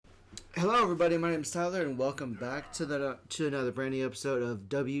Hello, everybody. My name is Tyler, and welcome back to another brand new episode of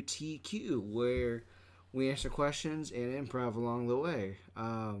WTQ, where we answer questions and improv along the way.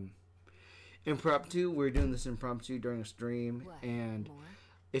 Impromptu. We're doing this impromptu during a stream, and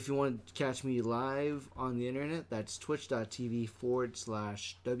if you want to catch me live on the internet, that's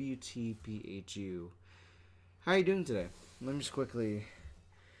twitch.tv/WTPHU. How are you doing today? Let me just quickly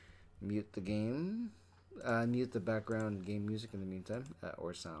mute the game. Mute the background game music in the meantime,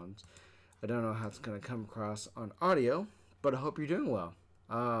 or sounds. I don't know how it's going to come across on audio, but I hope you're doing well.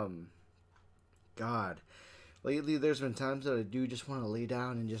 God, lately there's been times that I do just want to lay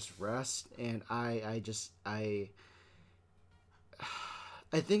down and just rest, and I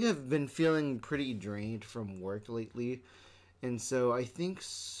think I've been feeling pretty drained from work lately, and so I think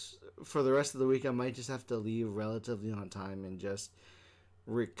for the rest of the week I might just have to leave relatively on time and just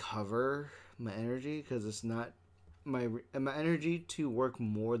recover my energy, because it's not my energy to work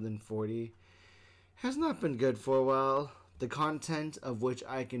more than 40 has not been good for a while. The content of which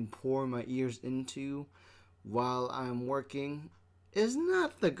I can pour my ears into while I'm working is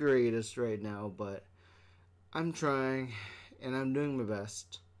not the greatest right now, but I'm trying and I'm doing my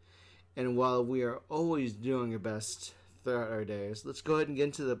best. And while we are always doing our best throughout our days, let's go ahead and get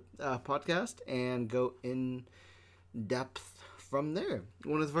into the podcast and go in depth from there.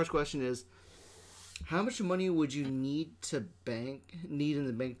 One of the first questions is, how much money would you need in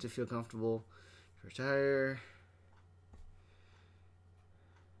the bank to feel comfortable to retire?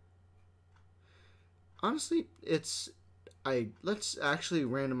 Honestly, let's actually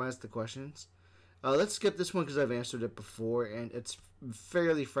randomize the questions. Let's skip this one because I've answered it before and it's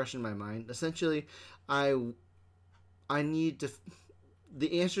fairly fresh in my mind. Essentially, I need to.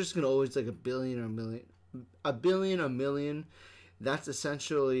 The answer is going to always like a billion or a million. That's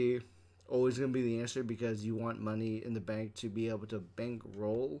essentially always going to be the answer, because you want money in the bank to be able to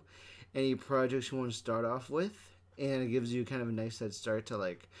bankroll any projects you want to start off with, and it gives you kind of a nice head start to,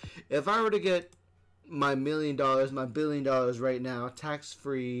 like, if I were to get my $1 million, my $1 billion right now, tax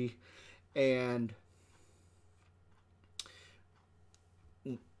free, and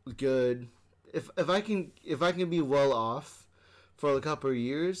good, if I can be well off for a couple of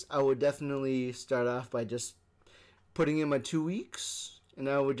years, I would definitely start off by just putting in my 2 weeks. And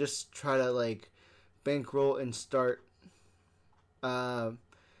I would just try to, like, bankroll and start my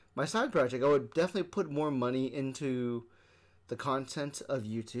side project. I would definitely put more money into the content of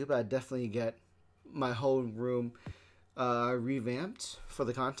YouTube. I'd definitely get my whole room revamped for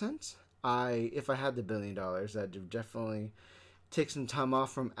the content. If I had the $1 billion, I'd definitely take some time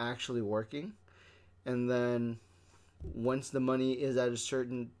off from actually working. And then once the money is at a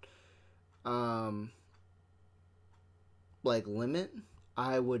certain limit,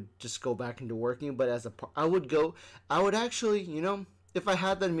 I would just go back into working. But I would actually, if I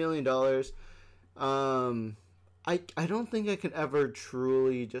had that $1 million, I don't think I could ever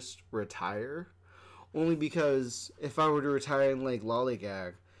truly just retire. Only because if I were to retire and like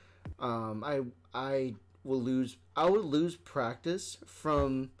lollygag, I would lose practice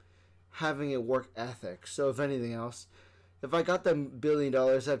from having a work ethic. So if anything else, if I got that $1 billion,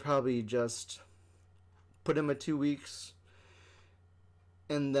 I'd probably just put in my 2 weeks,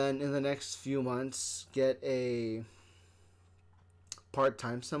 and then in the next few months get a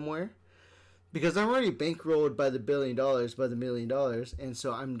part-time somewhere, because I'm already bankrolled by the $1 billion, by the $1 million, and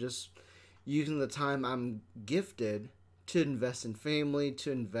so I'm just using the time I'm gifted to invest in family,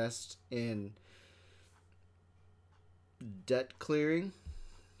 to invest in debt clearing,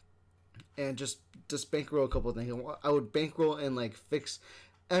 and just bankroll a couple of things. I would bankroll and like fix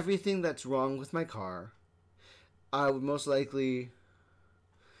everything that's wrong with my car. I would most likely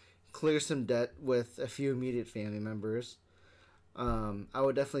clear some debt with a few immediate family members. I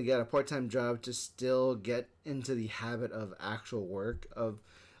would definitely get a part-time job to still get into the habit of actual work, of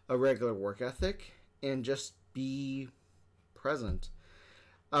a regular work ethic, and just be present.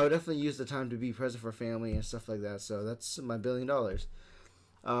 I would definitely use the time to be present for family and stuff like that. So that's my $1 billion.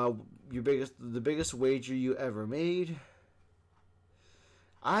 The biggest wager you ever made?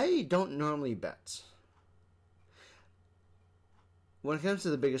 I don't normally bet. When it comes to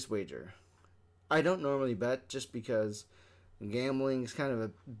the biggest wager, I don't normally bet, just because gambling is kind of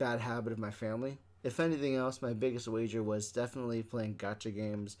a bad habit of my family. If anything else, my biggest wager was definitely playing gacha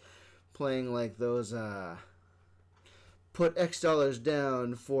games, playing like those put X dollars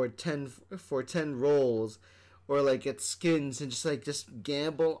down for 10 rolls, or like get skins and just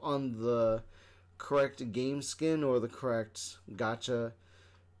gamble on the correct game skin or the correct gacha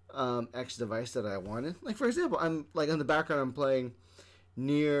X device that I wanted. Like, for example, I'm like in the background I'm playing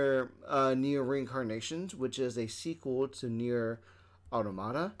Near Reincarnations, which is a sequel to Near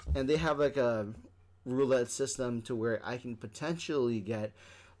Automata, and they have like a roulette system to where I can potentially get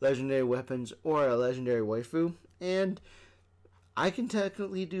legendary weapons or a legendary waifu, and I can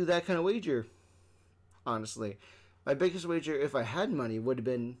technically do that kind of wager. Honestly, my biggest wager, if I had money, would have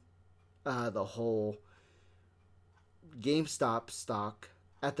been the whole GameStop stock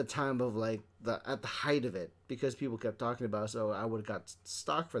at the time of like the at the height of it, because people kept talking about it, so I would have got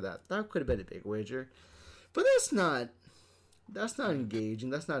stock for that. That could have been a big wager, but that's not engaging.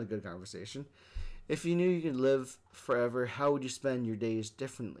 That's not a good conversation. If you knew you could live forever, how would you spend your days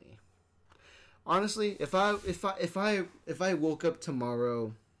differently? Honestly, if I woke up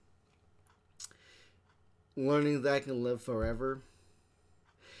tomorrow learning that I can live forever,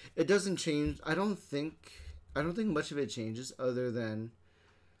 it doesn't change. I don't think much of it changes other than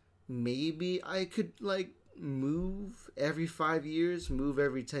maybe I could like move every 5 years, move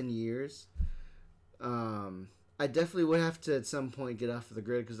every 10 years. I definitely would have to at some point get off of the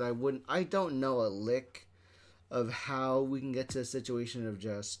grid, because I don't know a lick of how we can get to a situation of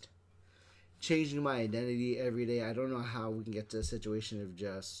just changing my identity every day. I don't know how we can get to a situation of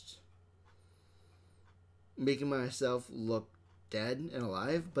just making myself look dead and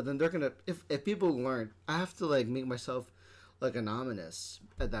alive. But then they're gonna, if people learn, I have to like make myself like anonymous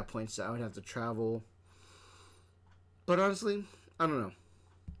at that point, so I would have to travel. But honestly, I don't know.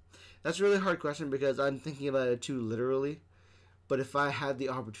 That's a really hard question because I'm thinking about it too literally. But if I had the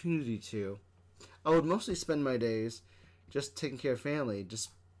opportunity to, I would mostly spend my days just taking care of family, just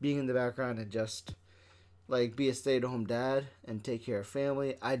being in the background and just like be a stay-at-home dad and take care of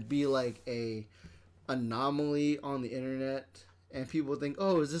family. I'd be like a anomaly on the internet, and people would think,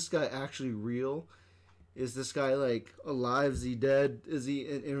 "Oh, is this guy actually real? Is this guy like alive? Is he dead? Is he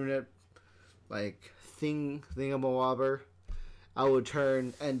an internet like thingamabobber?" I would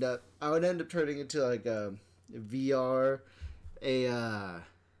end up turning into like a VR, a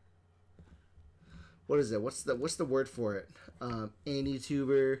what is it? What's the word for it?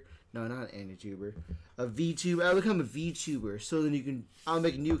 Anituber. No, not an Anituber. A VTuber. I'll become a VTuber. So then I'll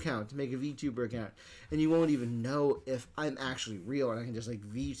make a new account, make a VTuber account, and you won't even know if I'm actually real, and I can just like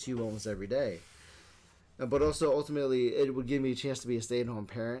VTube almost every day. But also ultimately, it would give me a chance to be a stay-at-home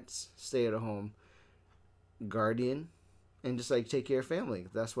parent, stay-at-home guardian, and just like take care of family.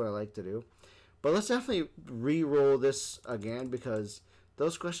 That's what I like to do. But let's definitely re-roll this again, because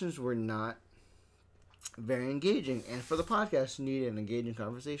those questions were not very engaging. And for the podcast, you need an engaging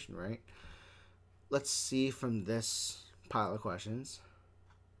conversation, right? Let's see from this pile of questions.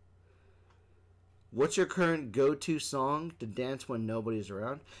 What's your current go-to song to dance when nobody's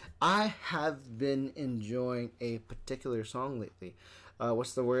around? I have been enjoying a particular song lately.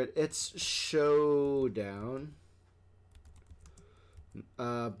 What's the word? It's Showdown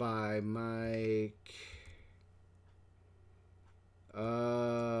by Mike.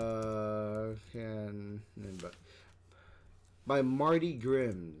 By Marty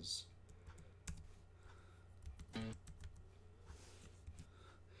Grims.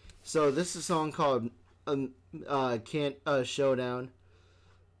 So this is a song called Can't Showdown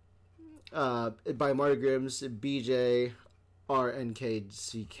by Marty Grims, BJ,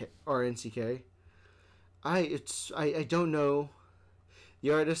 RNCK. I don't know.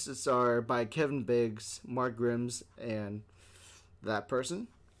 The artists are by Kevin Biggs, Mark Grims, and that person.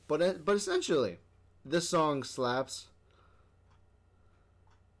 But essentially, this song slaps.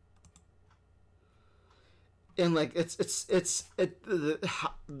 And like the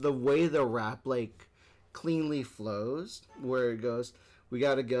way the rap like cleanly flows, where it goes, we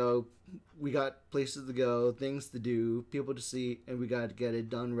gotta go, we got places to go, things to do, people to see, and we gotta get it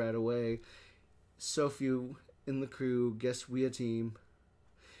done right away. So few in the crew, guess we a team,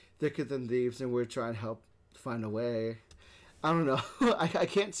 thicker than thieves, and we're trying to help find a way. I don't know. I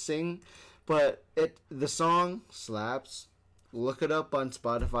can't sing, but the song slaps. Look it up on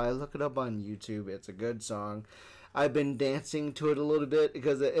Spotify. Look it up on YouTube. It's a good song. I've been dancing to it a little bit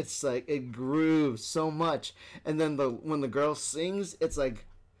because it's like it grooves so much. And then when the girl sings, it's like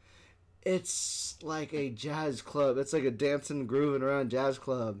a jazz club. It's like a dancing, grooving around jazz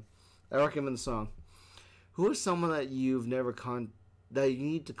club. I recommend the song. Who is someone that you've never that you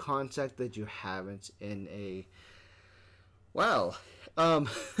need to contact that you haven't in a well,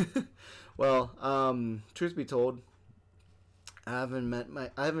 truth be told, I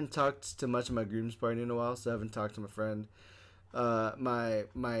haven't talked to much of my groom's party in a while, so I haven't talked to my friend,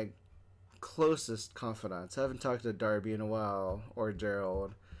 my closest confidants. I haven't talked to Darby in a while, or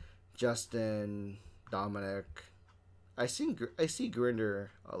Gerald, Justin, Dominic. I see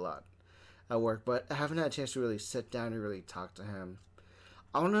Grinder a lot at work, but I haven't had a chance to really sit down and really talk to him.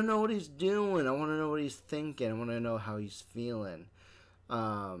 I want to know what he's doing. I want to know what he's thinking. I want to know how he's feeling.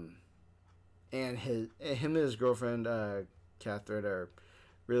 Um, and him and his girlfriend, Catherine, are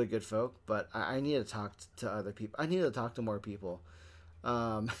really good folk. But I need to talk to other people. I need to talk to more people.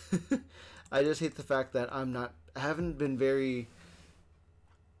 Um, I just hate the fact that I haven't been very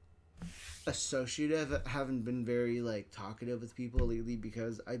associative, haven't been very like talkative with people lately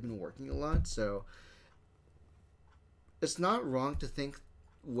because I've been working a lot. So it's not wrong to think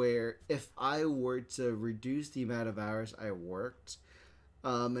where if I were to reduce the amount of hours I worked,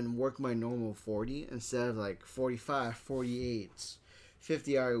 and work my normal 40 instead of like 45, 48,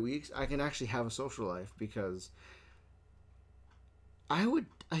 50-hour weeks, I can actually have a social life because I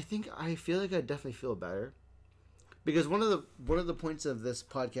feel like I definitely feel better because one of the points of this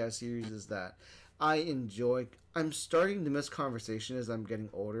podcast series is that I'm starting to miss conversation as I'm getting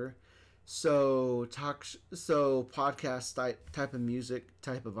older. So podcast type of music,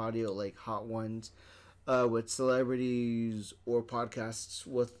 type of audio like hot ones, with celebrities or podcasts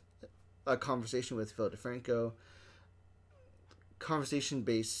with a conversation with Phil DeFranco, conversation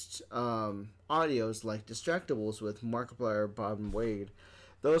based audios like Distractables with Markiplier, Bob, and Wade.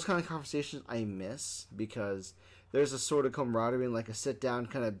 Those kind of conversations I miss because there's a sort of camaraderie and like a sit down,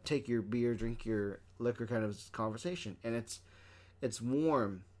 kind of take your beer, drink your liquor kind of conversation, and it's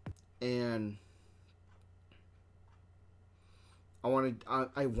warm, and I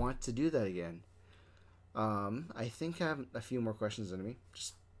want to do that again. I think I have a few more questions in me.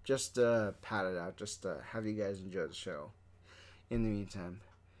 Just pat it out. Just have you guys enjoy the show. In the meantime,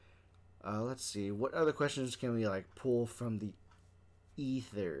 let's see. What other questions can we like pull from the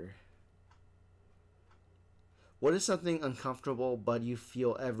ether? What is something uncomfortable but you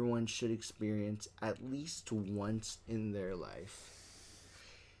feel everyone should experience at least once in their life?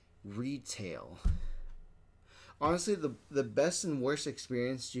 Retail. Honestly, the best and worst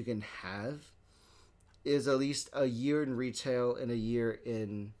experience you can have is at least a year in retail and a year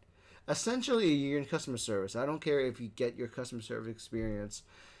in essentially a year in customer service. I don't care if you get your customer service experience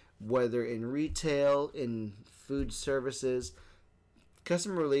whether in retail, in food services.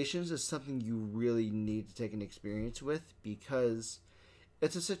 Customer relations is something you really need to take an experience with because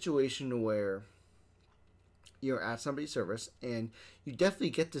it's a situation where you're at somebody's service and you definitely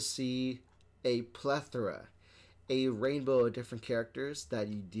get to see a plethora, a rainbow of different characters that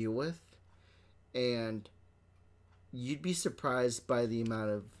you deal with, and you'd be surprised by the amount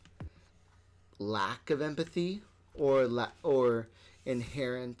of lack of empathy or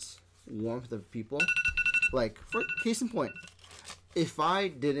inherent warmth of people. Like, for case in point, if I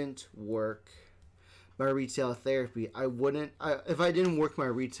didn't work my retail therapy, if I didn't work my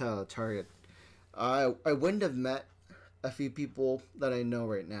retail target, I wouldn't have met a few people that I know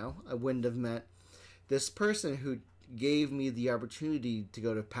right now. I wouldn't have met this person who gave me the opportunity to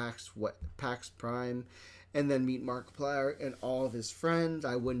go to PAX Prime and then meet Markiplier and all of his friends.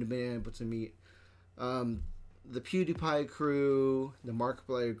 I wouldn't have been able to meet the PewDiePie crew, the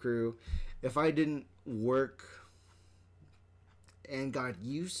Markiplier crew, if I didn't work and got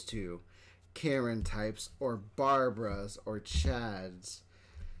used to Karen types or Barbaras or Chads.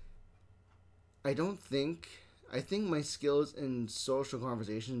 I think my skills in social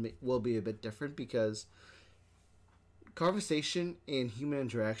conversation will be a bit different because conversation and human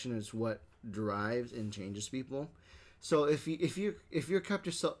interaction is what drives and changes people. So if you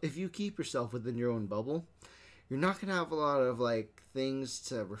keep yourself within your own bubble, you're not gonna have a lot of like things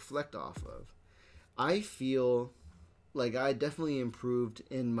to reflect off of. I feel like I definitely improved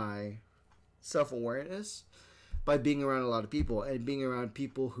in my self-awareness by being around a lot of people and being around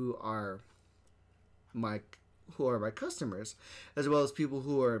people my who are my customers as well as people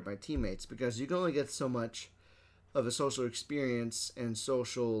who are my teammates, because you can only get so much of a social experience and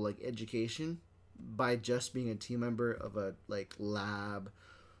social like education by just being a team member of a like lab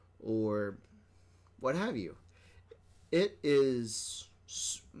or what have you. It is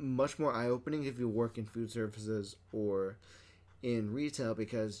much more eye-opening if you work in food services or in retail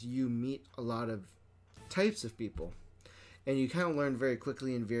because you meet a lot of types of people and you kind of learn very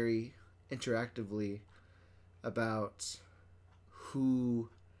quickly and very interactively about who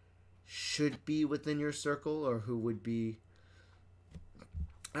should be within your circle or who would be.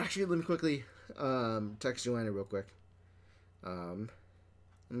 Actually, let me quickly text Joanna real quick. Let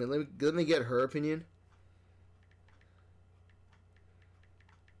me get her opinion.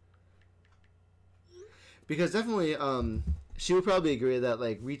 Because definitely, she would probably agree that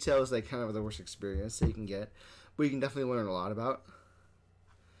like retail is like kind of the worst experience that you can get, but you can definitely learn a lot about.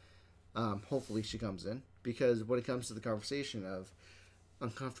 Hopefully, she comes in because when it comes to the conversation of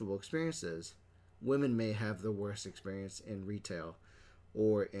uncomfortable experiences, women may have the worst experience in retail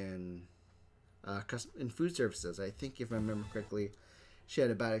or in food services. I think if I remember correctly, she had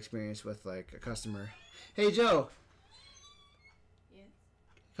a bad experience with like a customer. Hey Joe, Yes.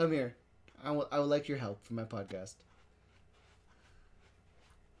 come here. I would like your help for my podcast.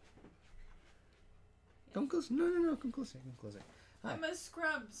 Come closer. No. Come closer. Come closer. Hi. I'm a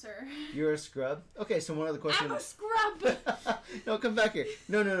scrub, sir. You're a scrub? Okay, so one of the questions... I'm a scrub! No, come back here.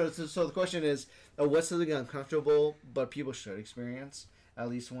 No. So the question is, what's something uncomfortable but people should experience at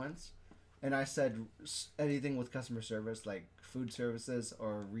least once? And I said anything with customer service, like food services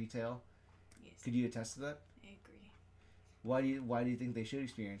or retail. Yes. Could you attest to that? I agree. Why do you think they should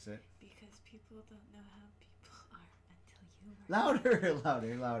experience it? Because people don't know how people are until you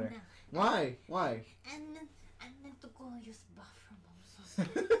are. Louder. No. Why? I meant to go use bathroom. I'm so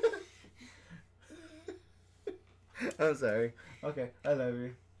sorry. I'm sorry. Okay, I love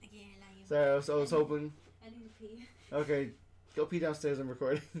you. Okay, I love you. Sorry, I was hoping. I need to pee. Okay, go pee downstairs and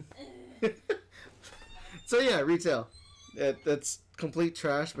record. So yeah, retail. That's complete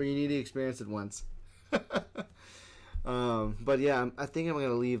trash, but you need to experience it once. But yeah, I think I'm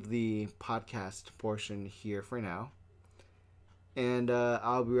gonna leave the podcast portion here for now, and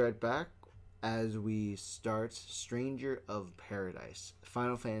I'll be right back as we start Stranger of Paradise,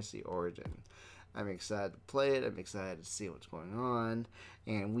 Final Fantasy Origin. I'm excited to play it. I'm excited to see what's going on,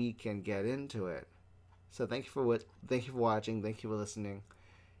 and we can get into it. So thank you for watching. Thank you for listening,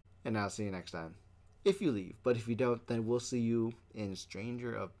 and I'll see you next time. If you leave, but if you don't, then we'll see you in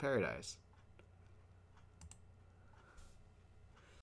Stranger of Paradise.